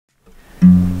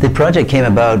The project came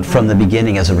about from the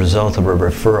beginning as a result of a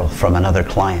referral from another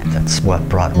client. That's what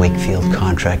brought Wakefield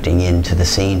Contracting into the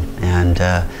scene, and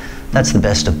that's the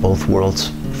best of both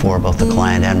worlds for both the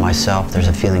client and myself. There's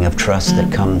a feeling of trust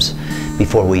that comes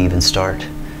before we even start.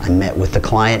 I met with the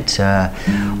client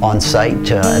on site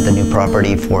at the new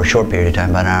property for a short period of time,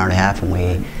 about an hour and a half, and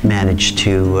we managed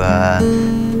to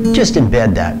just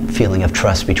embed that feeling of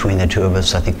trust between the two of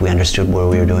us. I think we understood what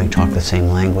we were doing, talked the same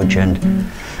language, and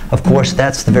of course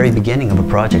that's the very beginning of a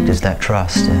project, is that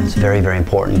trust. And it's very, very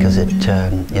important because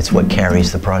it's what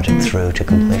carries the project through to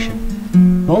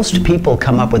completion. Most people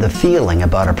come up with a feeling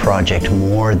about a project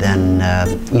more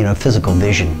than physical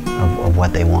vision of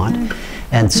what they want.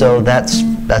 And so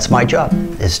that's my job,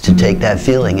 is to take that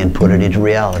feeling and put it into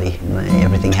reality.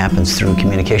 Everything happens through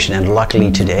communication, and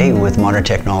luckily today with modern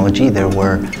technology there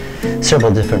were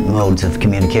several different modes of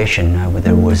communication.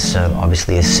 There was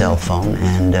obviously a cell phone,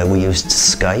 and we used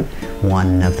Skype.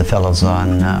 One of the fellows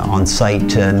on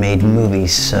site made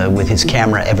movies with his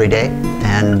camera every day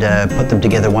and put them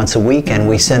together once a week, and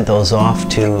we sent those off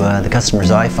to the customer's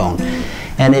iPhone.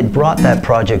 And it brought that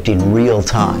project in real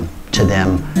time to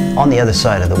them on the other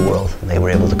side of the world. They were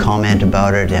able to comment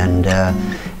about it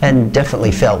and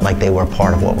definitely felt like they were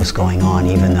part of what was going on,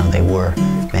 even though they were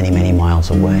many, many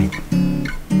miles away.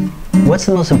 What's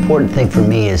the most important thing for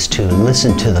me is to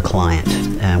listen to the client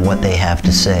and what they have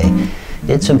to say.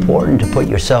 It's important to put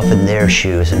yourself in their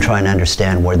shoes and try and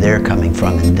understand where they're coming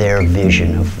from and their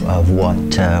vision of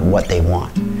what they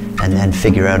want, and then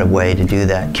figure out a way to do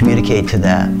that, communicate to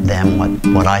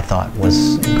them what I thought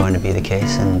was going to be the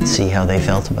case, and see how they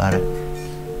felt about it.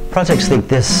 Projects like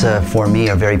this for me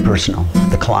are very personal.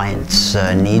 The client's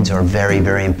needs are very,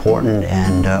 very important,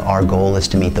 and our goal is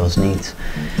to meet those needs.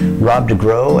 Rob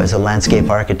DeGros, as a landscape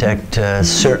architect,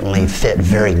 certainly fit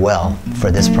very well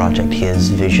for this project. His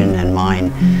vision and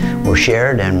mine were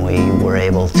shared, and we were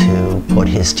able to put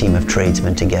his team of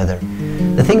tradesmen together.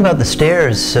 The thing about the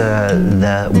stairs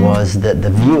was that the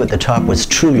view at the top was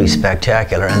truly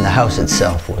spectacular, and the house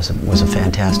itself was a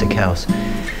fantastic house.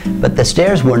 But the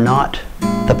stairs were not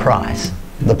the prize.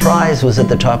 The prize was at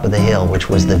the top of the hill, which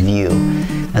was the view.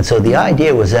 And so the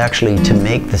idea was actually to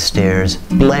make the stairs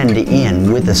blend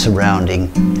in with the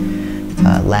surrounding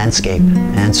landscape.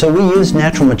 And so we used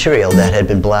natural material that had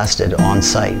been blasted on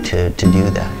site to do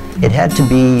that. It had to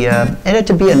be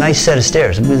a nice set of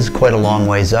stairs. It was quite a long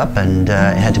ways up, and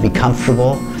it had to be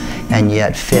comfortable and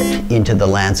yet fit into the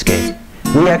landscape.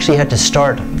 We actually had to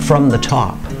start from the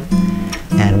top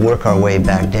and work our way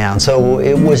back down. So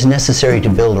it was necessary to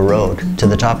build a road to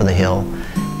the top of the hill,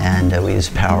 and we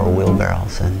used power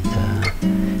wheelbarrows, and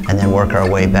then work our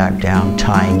way back down,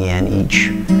 tying in each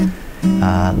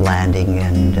landing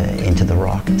and into the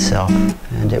rock itself.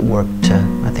 And it worked,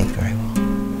 I think, very well.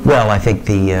 Well, I think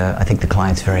the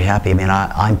client's very happy. I mean,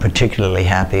 I'm particularly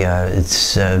happy.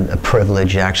 It's a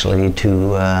privilege actually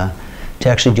to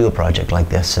actually do a project like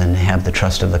this and have the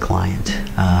trust of the client.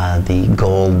 The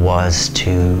goal was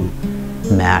to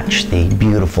match the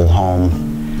beautiful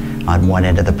home on one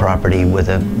end of the property with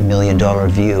a $1 million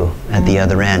view at the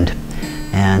other end.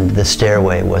 And the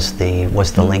stairway was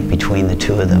the link between the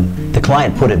two of them. The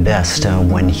client put it best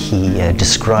when he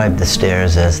described the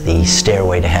stairs as the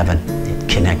stairway to heaven. It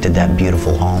connected that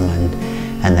beautiful home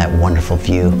and that wonderful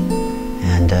view.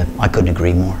 And I couldn't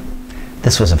agree more.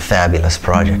 This was a fabulous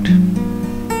project.